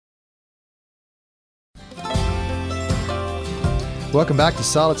Welcome back to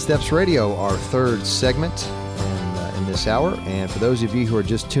Solid Steps Radio, our third segment in this hour. And for those of you who are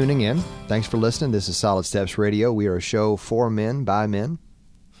just tuning in, thanks for listening. This is Solid Steps Radio. We are a show for men, by men,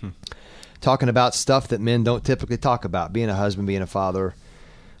 talking about stuff that men don't typically talk about, being a husband, being a father,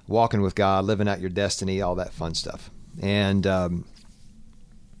 walking with God, living out your destiny, all that fun stuff. And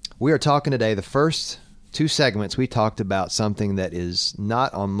we are talking today, the first two segments, we talked about something that is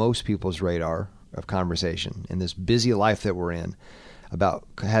not on most people's radar of conversation in this busy life that we're in, about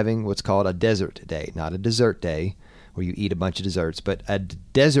having what's called a desert day. Not a dessert day where you eat a bunch of desserts, but a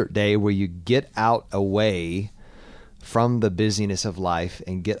desert day where you get out away from the busyness of life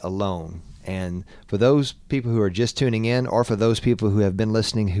and get alone. And for those people who are just tuning in, or for those people who have been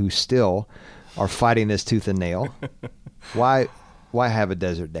listening who still are fighting this tooth and nail, why have a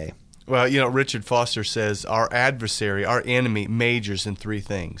desert day? Well, Richard Foster says our adversary, our enemy, majors in three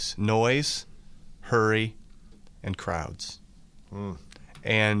things: noise, hurry, and crowds.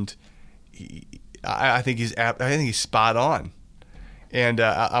 And I think he's spot on. And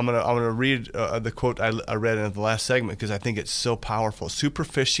I'm gonna read the quote I read in the last segment because I think it's so powerful.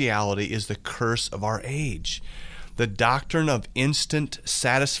 Superficiality is the curse of our age. The doctrine of instant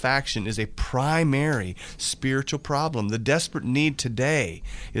satisfaction is a primary spiritual problem. The desperate need today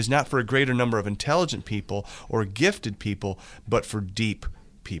is not for a greater number of intelligent people or gifted people, but for deep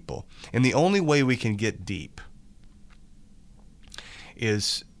people. And the only way we can get deep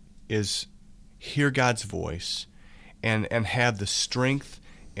is hear God's voice and have the strength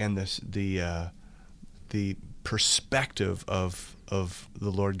and the perspective of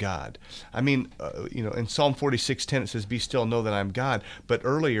the Lord God. I mean, in Psalm 46:10 it says, "Be still, know that I am God." But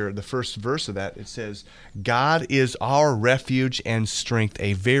earlier, the first verse of that, it says, "God is our refuge and strength,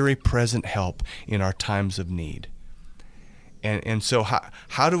 a very present help in our times of need." And so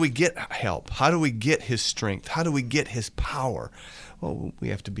how do we get help? How do we get His strength? How do we get His power? Well, we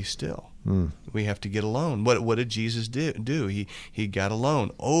have to be still. We have to get alone. What did Jesus do? He got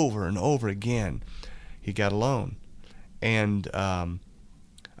alone over and over again. He got alone. And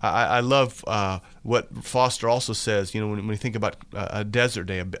I love what Foster also says, when we think about a desert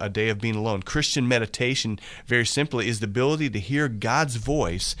day, a day of being alone. Christian meditation, very simply, is the ability to hear God's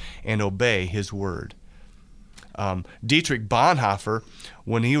voice and obey His word. Dietrich Bonhoeffer,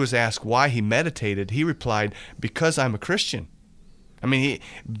 when he was asked why he meditated, he replied, "Because I'm a Christian." I mean,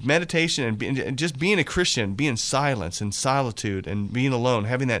 meditation and just being a Christian, being in silence and solitude and being alone,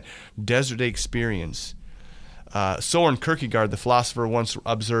 having that desert day experience. Soren Kierkegaard, the philosopher, once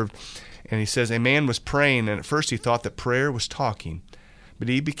observed, and he says, a man was praying, and at first he thought that prayer was talking, but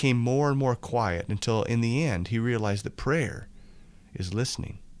he became more and more quiet until in the end he realized that prayer is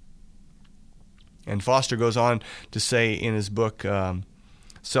listening. And Foster goes on to say in his book,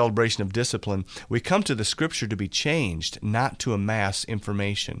 Celebration of Discipline, we come to the Scripture to be changed, not to amass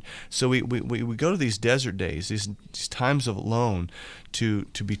information. So we go to these desert days, these times of alone, to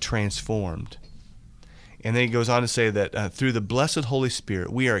be transformed. And then he goes on to say that through the blessed Holy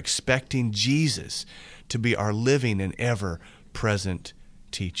Spirit, we are expecting Jesus to be our living and ever-present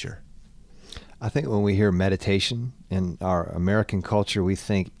teacher. I think when we hear meditation in our American culture, we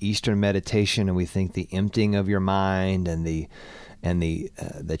think Eastern meditation, and we think the emptying of your mind and the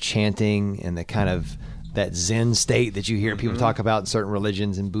chanting and the kind of that Zen state that you hear people talk about in certain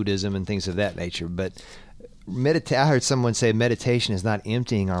religions and Buddhism and things of that nature. But I heard someone say meditation is not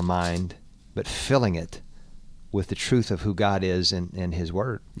emptying our mind, but filling it with the truth of who God is and His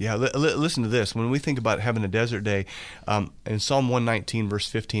Word. Yeah, listen to this. When we think about having a desert day, in Psalm 119, verse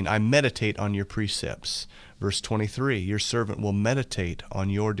 15, I meditate on your precepts. Verse 23, your servant will meditate on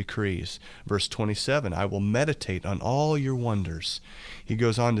your decrees. Verse 27, I will meditate on all your wonders. He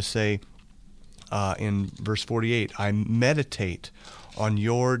goes on to say in verse 48, I meditate on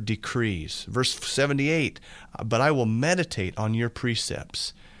your decrees. Verse 78, but I will meditate on your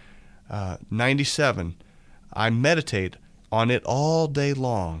precepts. 97, I meditate on it all day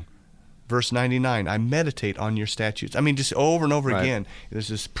long. Verse 99, I meditate on your statutes. I mean, just over and over again, there's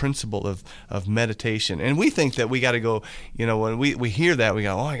this principle of meditation. And we think that we got to go, when we hear that, we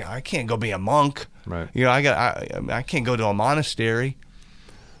go, oh, I can't go be a monk. Right. I can't go to a monastery.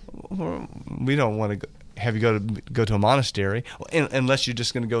 We don't want to have you go to a monastery unless you're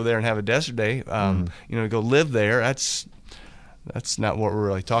just going to go there and have a desert day. Go live there. That's not what we're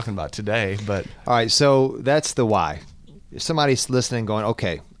really talking about today. But all right, so that's the why. If somebody's listening going,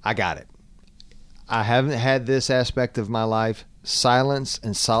 okay, I got it. I haven't had this aspect of my life. Silence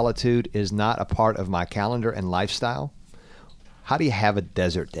and solitude is not a part of my calendar and lifestyle. How do you have a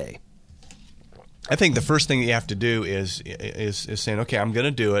desert day? I think the first thing you have to do is saying, okay, I'm going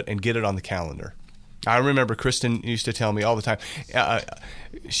to do it and get it on the calendar. I remember Kristen used to tell me all the time.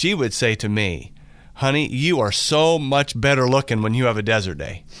 She would say to me, "Honey, you are so much better looking when you have a desert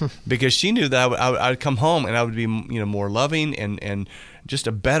day," because she knew that I'd come home and I would be, more loving and just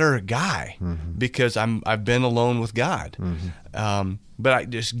a better guy because I've been alone with God. But I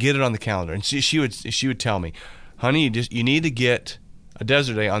just get it on the calendar, and she would tell me, "Honey, you need to get a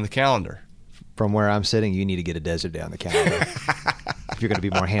desert day on the calendar." From where I'm sitting, you need to get a desert day on the calendar if you're going to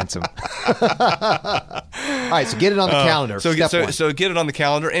be more handsome. All right, so get it on the calendar. So Step get it on the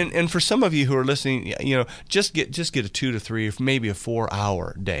calendar, and for some of you who are listening, just get a 2 to 3, or maybe a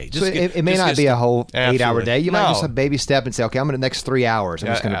 4-hour day. It may not be a whole 8-hour day. You might just a baby step and say, okay, I'm going to the next 3 hours. I'm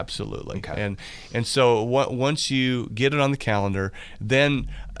just going to absolutely. Okay. And so once you get it on the calendar,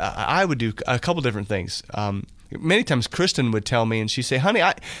 then I would do a couple different things. Many times Kristen would tell me, and she'd say, "Honey,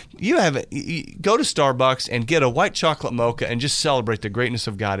 you go to Starbucks and get a white chocolate mocha and just celebrate the greatness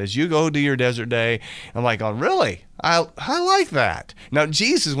of God as you go to your desert day." I'm like, "Oh, really? I like that." Now,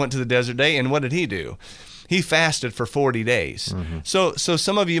 Jesus went to the desert day, and what did he do? He fasted for 40 days. So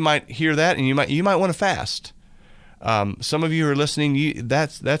some of you might hear that, and you might want to fast. Some of you who are listening,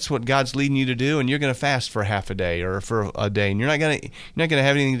 that's what God's leading you to do, and you're going to fast for half a day or for a day, and you're not going to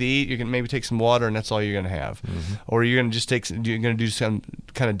have anything to eat. You're going to maybe take some water, and that's all you're going to have, or you're going to do some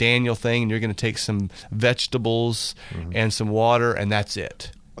kind of Daniel thing, and you're going to take some vegetables and some water, and that's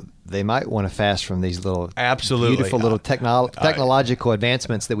it. They might want to fast from these little absolutely beautiful little technological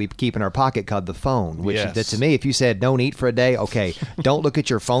advancements that we keep in our pocket called the phone, which that to me, if you said don't eat for a day, okay, don't look at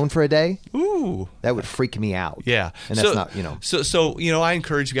your phone for a day, that would freak me out. Yeah. And that's not, So I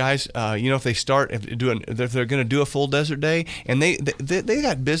encourage guys, if they start if they're going to do a full desert day and they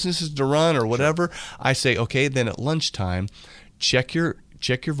got businesses to run or whatever, I say, okay, then at lunchtime, check your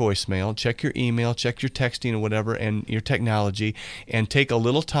voicemail, check your email, check your texting or whatever, and your technology, and take a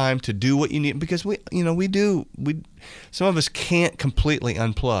little time to do what you need, because some of us can't completely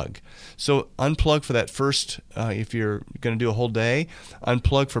unplug. So unplug for that first, if you're going to do a whole day,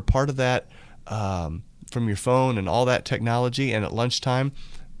 unplug for part of that from your phone and all that technology, and at lunchtime,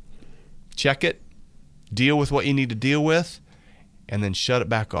 check it, deal with what you need to deal with, and then shut it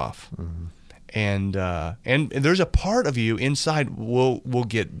back off. And there's a part of you inside will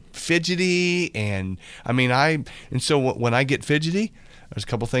get fidgety, and so when I get fidgety, there's a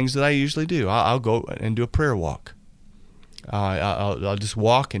couple things that I usually do. I'll go and do a prayer walk. I'll just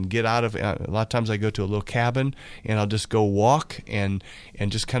walk and get out of. A lot of times I go to a little cabin and I'll just go walk and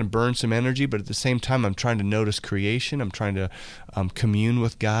just kind of burn some energy. But at the same time, I'm trying to notice creation. I'm trying to commune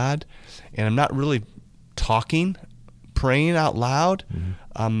with God, and I'm not really praying out loud.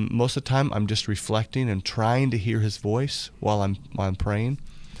 Most of the time, I'm just reflecting and trying to hear His voice while I'm praying.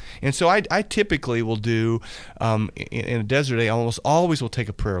 And so I typically will do in a desert day. I almost always will take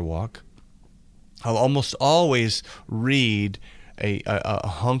a prayer walk. I'll almost always read a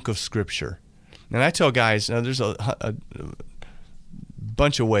hunk of Scripture. And I tell guys, now there's a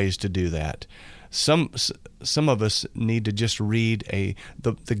bunch of ways to do that. Some of us need to just read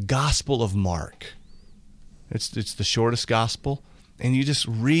the Gospel of Mark. It's the shortest gospel, and you just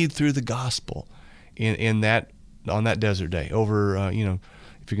read through the gospel on that desert day over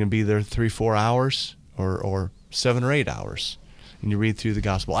if you're going to be there 3-4 hours or 7 or 8 hours, and you read through the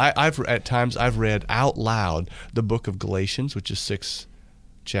gospel. At times I've read out loud the book of Galatians, which is 6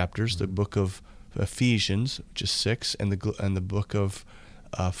 chapters, the book of Ephesians, which is 6, and the book of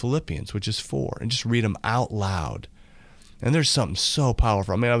Philippians, which is 4, and just read them out loud. And there's something so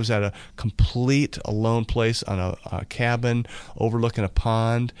powerful. I mean, I was at a complete alone place on a cabin overlooking a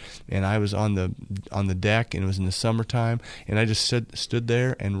pond, and I was on the deck, and it was in the summertime, and I just stood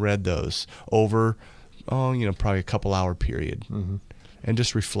there and read those over, probably a couple-hour period, and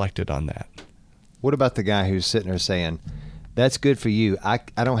just reflected on that. What about the guy who's sitting there saying, "That's good for you. I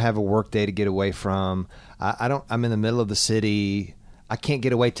don't have a work day to get away from. I'm in the middle of the city. I can't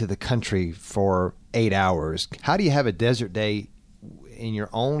get away to the country for 8 hours." How do you have a desert day in your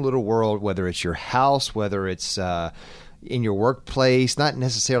own little world, whether it's your house, whether it's in your workplace, not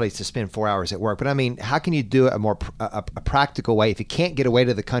necessarily to spend 4 hours at work, but I mean, how can you do it a practical way? If you can't get away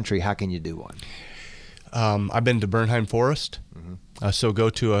to the country, how can you do one? I've been to Bernheim Forest, so go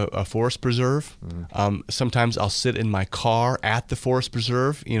to a forest preserve. Sometimes I'll sit in my car at the forest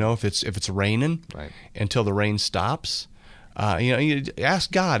preserve, if it's raining, right, until the rain stops. You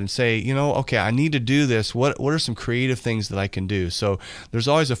ask God and say, okay, I need to do this. What are some creative things that I can do? So there's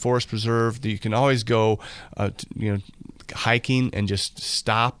always a forest preserve that you can always go, kind hiking and just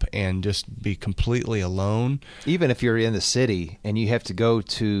stop and just be completely alone. Even if you're in the city and you have to go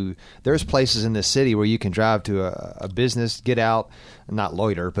to, there's places in the city where you can drive to a business, get out, not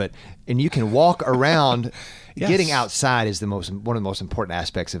loiter, and you can walk around. Yes. Getting outside is one of the most important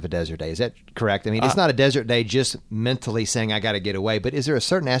aspects of a desert day. Is that correct? I mean, it's not a desert day just mentally saying I got to get away, but is there a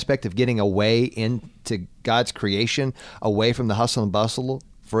certain aspect of getting away into God's creation, away from the hustle and bustle,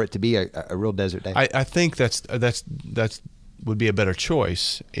 for it to be a real desert day? I think that's would be a better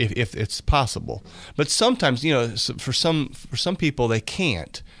choice if it's possible. But sometimes, for some people they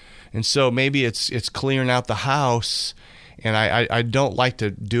can't, and so maybe it's clearing out the house, and I don't like to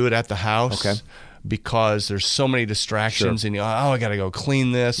do it at the house. Okay. Because there's so many distractions, Sure. And I got to go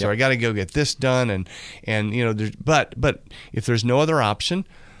clean this, Yep. or I got to go get this done, and but if there's no other option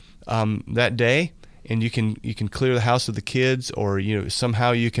that day, and you can clear the house with the kids, or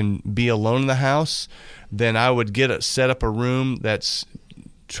somehow you can be alone in the house, then I would set up a room that's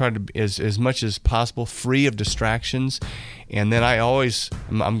tried to be as much as possible free of distractions, and then I'm always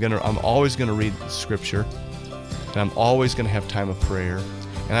gonna read Scripture, and I'm always gonna have time of prayer.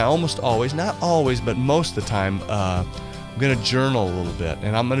 And I almost always, not always, but most of the time, I'm going to journal a little bit.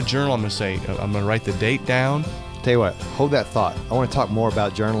 And I'm going to journal. I'm going to say, I'm going to write the date down. Tell you what, hold that thought. I want to talk more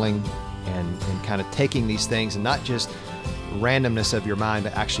about journaling and kind of taking these things and not just randomness of your mind,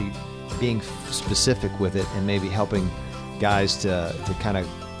 but actually being specific with it and maybe helping guys to kind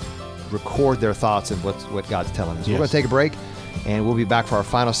of record their thoughts and what God's telling us. Yes. We're going to take a break, and we'll be back for our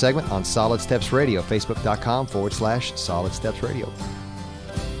final segment on Solid Steps Radio, facebook.com/Solid Steps Radio.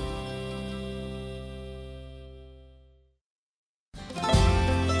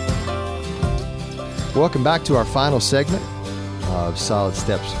 Welcome back to our final segment of Solid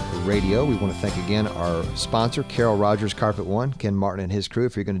Steps Radio. We want to thank again our sponsor, Carol Rogers Carpet One, Ken Martin and his crew.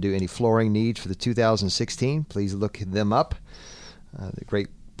 If you're going to do any flooring needs for the 2016, please look them up. The great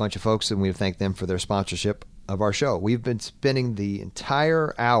bunch of folks, and we thank them for their sponsorship of our show. We've been spending the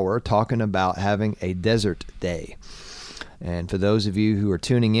entire hour talking about having a desert day. And for those of you who are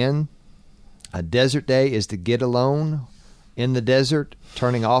tuning in, a desert day is to get alone in the desert,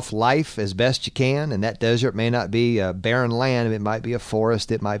 turning off life as best you can. And that desert may not be a barren land. It might be a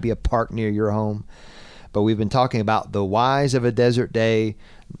forest. It might be a park near your home. But we've been talking about the whys of a desert day.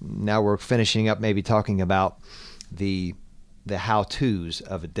 Now we're finishing up maybe talking about the how-tos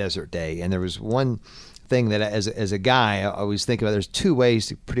of a desert day. And there was one thing that as a guy, I always think about, there's two ways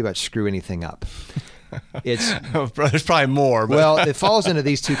to pretty much screw anything up. There's probably more. But. Well, it falls into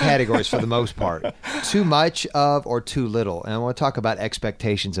these two categories for the most part. Too much of or too little. And I want to talk about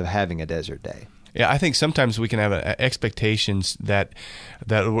expectations of having a desert day. Yeah, I think sometimes we can have expectations that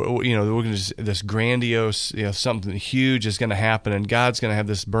we're going to this grandiose, something huge is going to happen, and God's going to have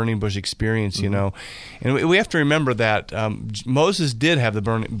this burning bush experience, And we have to remember that Moses did have the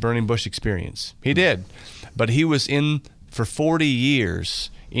burning bush experience. He did, but he was in for 40 years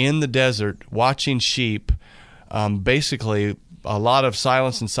in the desert watching sheep, basically a lot of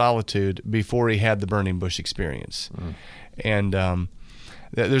silence and solitude before he had the burning bush experience. And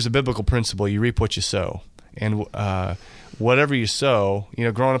there's a biblical principle: you reap what you sow. And whatever you sow,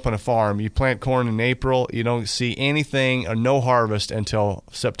 growing up on a farm, you plant corn in April, you don't see anything or no harvest until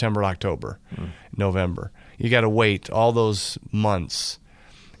September, October, November. You got to wait all those months.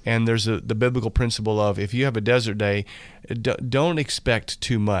 And there's the biblical principle of, if you have a desert day, don't expect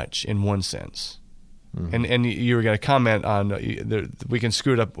too much in one sense. Mm-hmm. And you were going to comment on, we can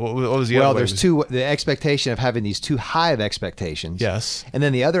screw it up. What was the other way? Well, there's the expectation of having these too high of expectations. Yes. And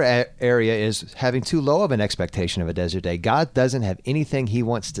then the other area is having too low of an expectation of a desert day. God doesn't have anything he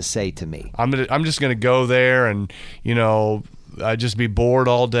wants to say to me. I'm just going to go there and, just be bored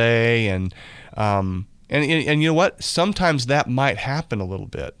all day. And you know what? Sometimes that might happen a little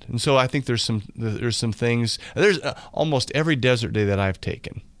bit. And so I think there's some things. There's almost every desert day that I've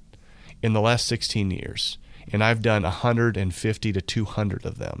taken in the last 16 years, and I've done 150 to 200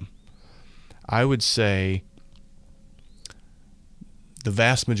 of them. I would say the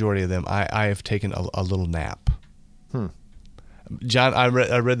vast majority of them, I have taken a little nap. John, I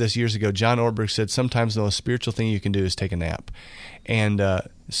read this years ago. John Ortberg said sometimes the most spiritual thing you can do is take a nap, and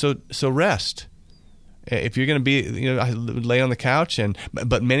so rest. If you're going to be, I lay on the couch,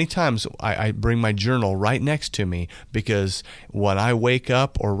 but many times I bring my journal right next to me, because when I wake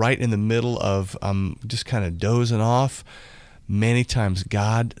up or right in the middle of just kind of dozing off, many times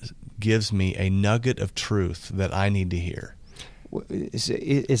God gives me a nugget of truth that I need to hear.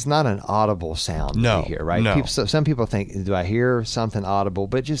 It's not an audible sound that you hear, right? No. Some people think, do I hear something audible?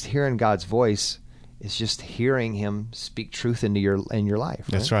 But just hearing God's voice, it's just hearing him speak truth into your life. Right?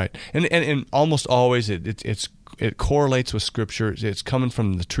 That's right, and almost always it's it correlates with Scripture. It's coming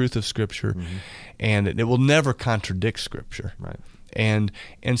from the truth of Scripture, and it will never contradict Scripture. Right. And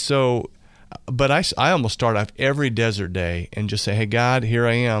so, but I almost start off every desert day and just say, hey, God, here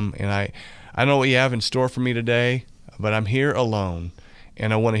I am, and I don't know what you have in store for me today, but I'm here alone,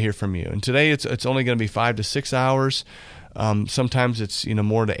 and I want to hear from you. And today it's only going to be 5 to 6 hours. Sometimes it's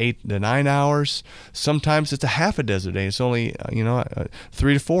more to 8 to 9 hours. Sometimes it's a half a desert day. It's only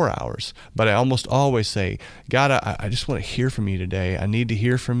 3 to 4 hours. But I almost always say, God, I just want to hear from you today. I need to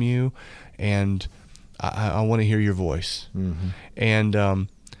hear from you, and I want to hear your voice.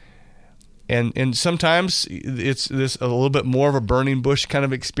 And sometimes it's this a little bit more of a burning bush kind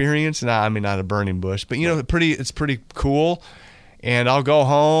of experience. I mean, not a burning bush, but it's pretty cool. And I'll go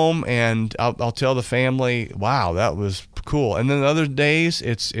home and I'll tell the family, wow, that was cool. And then other days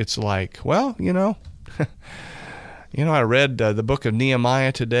it's like, well, I read the book of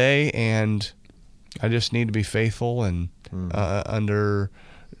Nehemiah today, and I just need to be faithful and under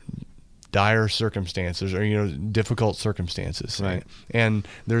dire circumstances or difficult circumstances. Right. And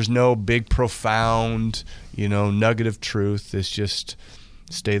there's no big profound nugget of truth. It's just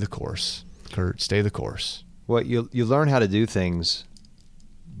stay the course, Kurt. Stay the course. Well, you learn how to do things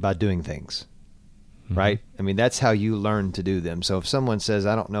by doing things, right? I mean, that's how you learn to do them. So if someone says,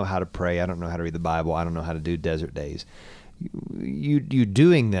 I don't know how to pray, I don't know how to read the Bible, I don't know how to do desert days, you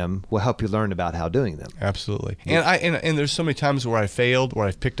doing them will help you learn about how doing them. Absolutely. And there's so many times where I failed, where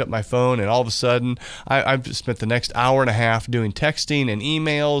I've picked up my phone and all of a sudden I've spent the next hour and a half doing texting and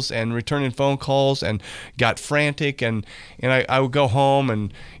emails and returning phone calls and got frantic, and I would go home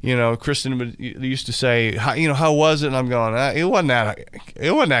and Kristen used to say, how was it? And I'm going, it wasn't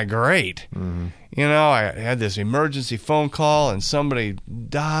that great. I had this emergency phone call and somebody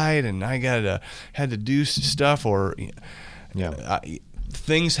died and I had to do stuff, or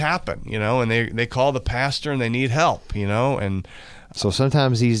things happen, and they call the pastor and they need help, and so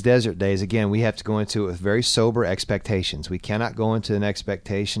sometimes these desert days, again, we have to go into it with very sober expectations. We cannot go into an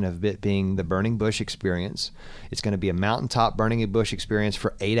expectation of it being the burning bush experience. It's going to be a mountaintop burning bush experience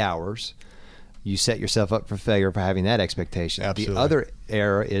for 8 hours. You set yourself up for failure for having that expectation. Absolutely. The other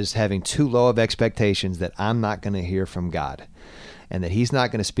error is having too low of expectations that I'm not going to hear from God, and that He's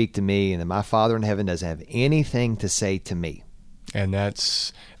not going to speak to me, and that my Father in heaven doesn't have anything to say to me. And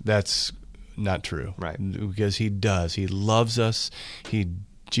that's not true. Right. Because He does. He loves us.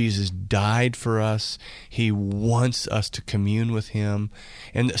 Jesus died for us. He wants us to commune with Him.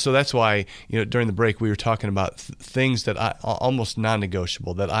 And so that's why, during the break we were talking about things that I almost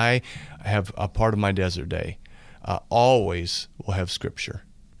non-negotiable, that I have a part of my desert day. Always will have Scripture.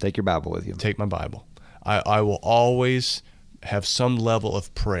 Take your Bible with you. Take my Bible. I will always have some level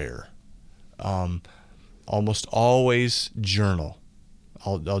of prayer. Almost always journal.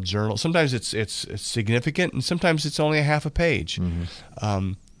 I'll journal. Sometimes it's significant, and sometimes it's only a half a page.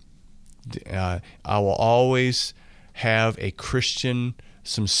 I will always have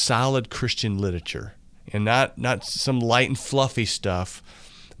some solid Christian literature, and not some light and fluffy stuff,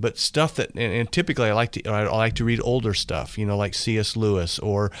 but stuff that. And typically, I like to read older stuff, like C.S. Lewis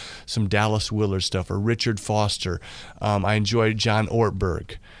or some Dallas Willard stuff or Richard Foster. I enjoy John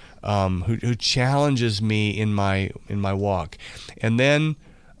Ortberg. Who challenges me in my walk, and then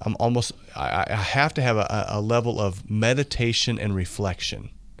I have to have a level of meditation and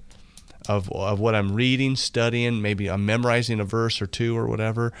reflection of what I'm reading, studying. Maybe I'm memorizing a verse or two or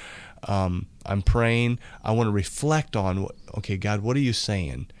whatever. I'm praying. I want to reflect on okay, God, what are you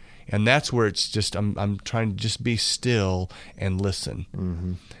saying? And that's where it's just I'm trying to just be still and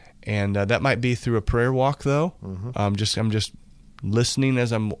listen. And that might be through a prayer walk, though. I'm just listening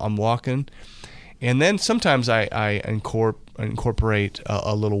as I'm walking, and then sometimes I incorporate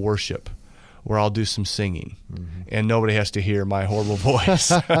a little worship, where I'll do some singing, and nobody has to hear my horrible voice.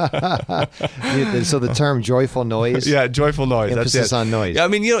 So the term joyful noise. Yeah, joyful noise. Emphasis That's it. on noise. Yeah, I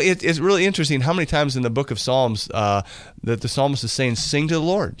mean, it's really interesting how many times in the book of Psalms that the psalmist is saying, "Sing to the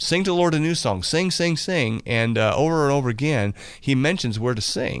Lord, sing to the Lord a new song, sing, sing, sing," and over again he mentions where to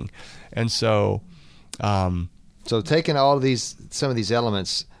sing, and so. So taking some of these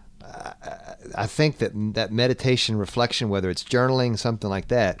elements, I think that meditation, reflection, whether it's journaling, something like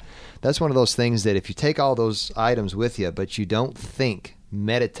that, that's one of those things that if you take all those items with you, but you don't think,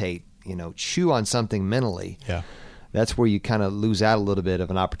 meditate, chew on something mentally, that's where you kind of lose out a little bit of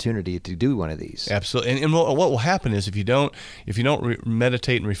an opportunity to do one of these. Absolutely. And what will happen is if you don't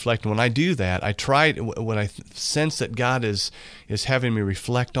meditate and reflect, and when I do that, when I sense that God is having me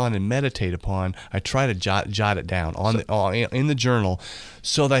reflect on and meditate upon, I try to jot it down in the journal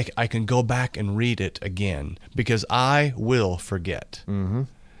so that I can go back and read it again, because I will forget.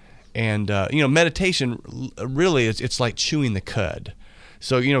 And meditation really it's like chewing the cud.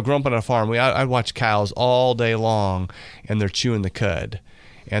 So growing up on a farm, I watch cows all day long, and they're chewing the cud,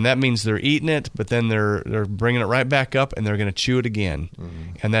 and that means they're eating it, but then they're bringing it right back up, and they're going to chew it again,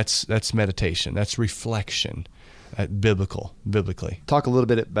 and that's meditation, that's reflection, biblically. Talk a little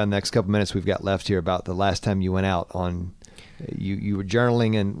bit about the next couple minutes we've got left here about the last time you went out on. You were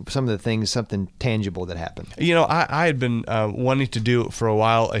journaling and some of the things, something tangible that happened. I had been wanting to do for a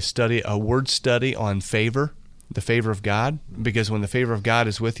while a word study on favor, the favor of God, because when the favor of God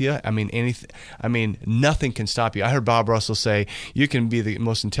is with you, nothing can stop you. I heard Bob Russell say, you can be the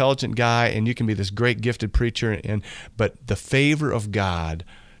most intelligent guy and you can be this great gifted preacher, but the favor of God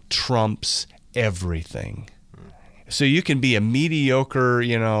trumps everything. So you can be a mediocre,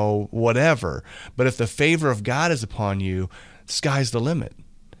 whatever, but if the favor of God is upon you, the sky's the limit.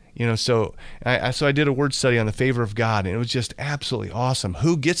 So I did a word study on the favor of God, and it was just absolutely awesome.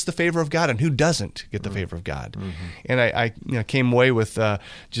 Who gets the favor of God and who doesn't get the favor of God? And I came away with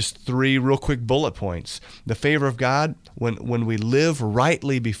just 3 real quick bullet points. The favor of God, when we live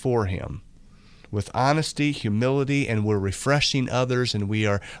rightly before Him, with honesty, humility, and we're refreshing others, and we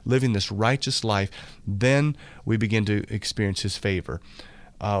are living this righteous life, then we begin to experience His favor.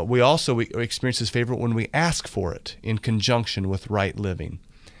 We experience His favor when we ask for it in conjunction with right living.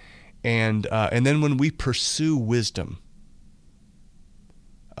 And then when we pursue wisdom,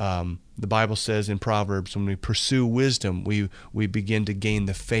 the Bible says in Proverbs, when we pursue wisdom, we begin to gain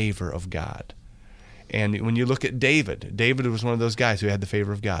the favor of God. And when you look at David was one of those guys who had the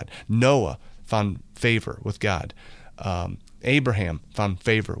favor of God. Noah found favor with God. Abraham found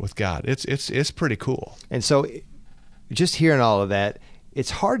favor with God. It's pretty cool. And so just hearing all of that,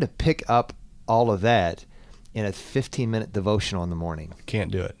 it's hard to pick up all of that in a 15-minute devotional in the morning.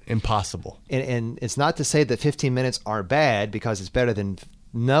 Can't do it. Impossible. And it's not to say that 15 minutes are bad, because it's better than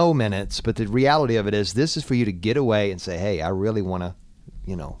no minutes, but the reality of it is this is for you to get away and say, hey, I really want to,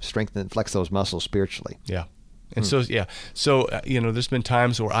 strengthen and flex those muscles spiritually. Yeah. And so there's been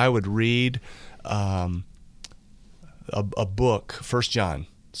times where I would read a book, 1 John.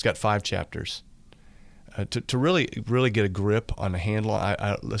 It's got 5 chapters. To really get a grip on a handle,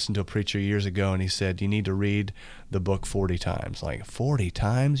 I listened to a preacher years ago, and he said, you need to read the book 40 times. Like, 40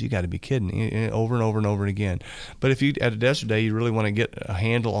 times? You got to be kidding. Over and over and over again. But if you, at a desert day, you really want to get a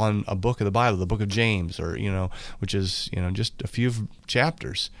handle on a book of the Bible, the book of James, or, which is, just a few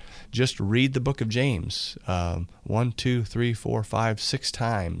chapters, just read the book of James 1, 2, 3, 4, 5, 6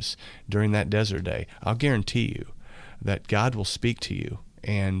 times during that desert day. I'll guarantee you that God will speak to you.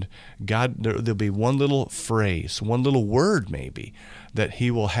 And God, there'll be one little phrase, one little word maybe, that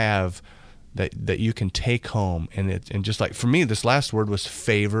He will have that you can take home. And just like for me, this last word was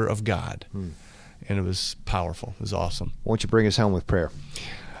favor of God. And it was powerful. It was awesome. Why don't you bring us home with prayer?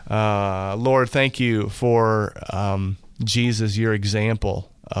 Lord, thank you for Jesus, your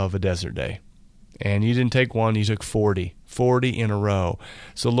example of a desert day. And you didn't take one, you took 40 in a row.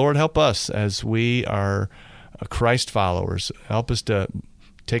 So Lord, help us as we are Christ followers. Help us to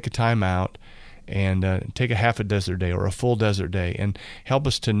take a time out and take a half a desert day or a full desert day, and help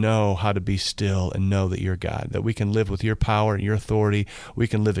us to know how to be still and know that you're God, that we can live with your power and your authority. We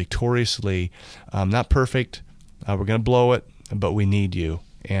can live victoriously, not perfect. We're going to blow it, but we need you.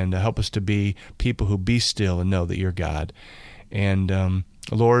 And help us to be people who be still and know that you're God. And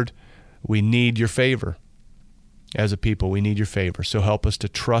Lord, we need your favor. As a people, we need your favor. So help us to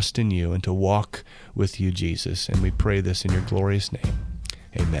trust in you and to walk with you, Jesus. And we pray this in your glorious name.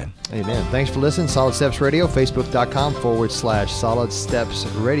 Amen. Amen. Thanks for listening. Solid Steps Radio, Facebook.com/Solid Steps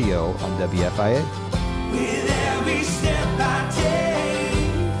Radio on WFIA.